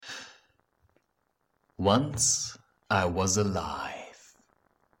Once I was alive.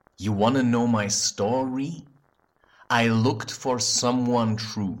 You wanna know my story? I looked for someone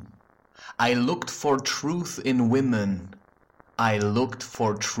true. I looked for truth in women. I looked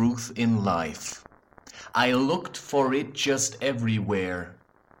for truth in life. I looked for it just everywhere,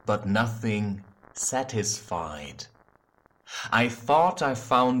 but nothing satisfied. I thought I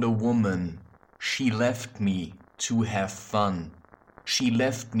found a woman. She left me to have fun. She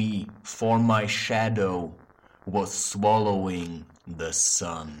left me for my shadow was swallowing the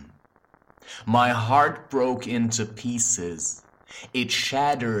sun. My heart broke into pieces. It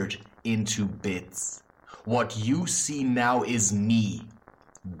shattered into bits. What you see now is me,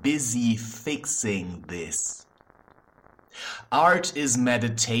 busy fixing this. Art is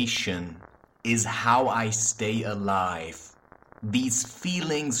meditation, is how I stay alive. These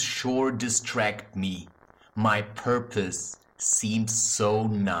feelings sure distract me. My purpose seems so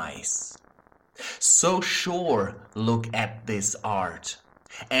nice. So sure, look at this art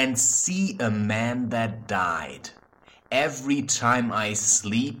and see a man that died. Every time I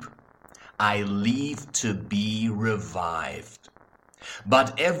sleep, I leave to be revived.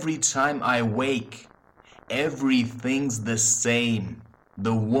 But every time I wake, everything's the same.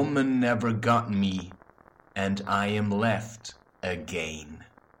 The woman never got me, and I am left again.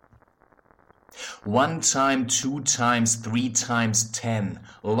 1 time, 2 times, 3 times 10.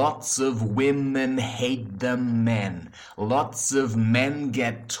 Lots of women hate them men. Lots of men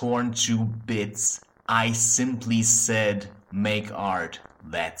get torn to bits. I simply said, make art,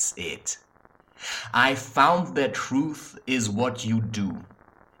 that's it. I found that truth is what you do,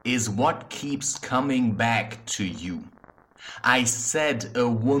 is what keeps coming back to you. I said a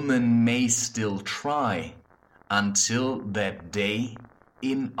woman may still try, until that day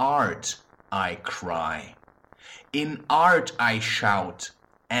in art I cry. In art I shout,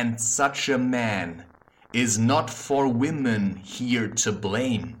 and such a man is not for women here to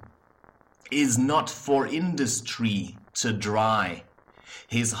blame, is not for industry to dry,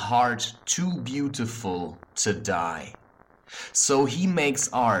 his heart too beautiful to die. So he makes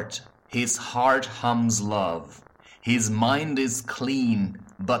art, his heart hums love, his mind is clean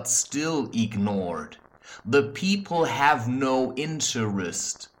but still ignored. The people have no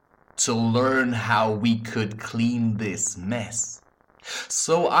interest to learn how we could clean this mess.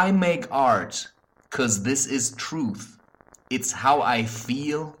 So I make art, 'cause this is truth. It's how I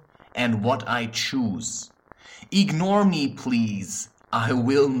feel and what I choose. Ignore me, please. I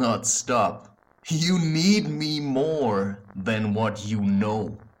will not stop. You need me more than what you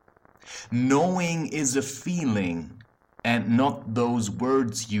know. Knowing is a feeling and not those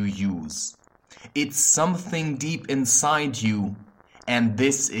words you use. It's something deep inside you, and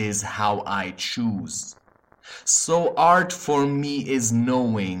this is how I choose. So art for me is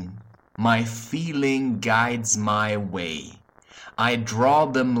knowing. My feeling guides my way. I draw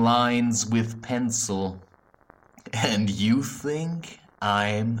them lines with pencil, and you think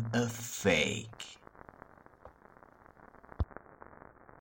I'm a fake.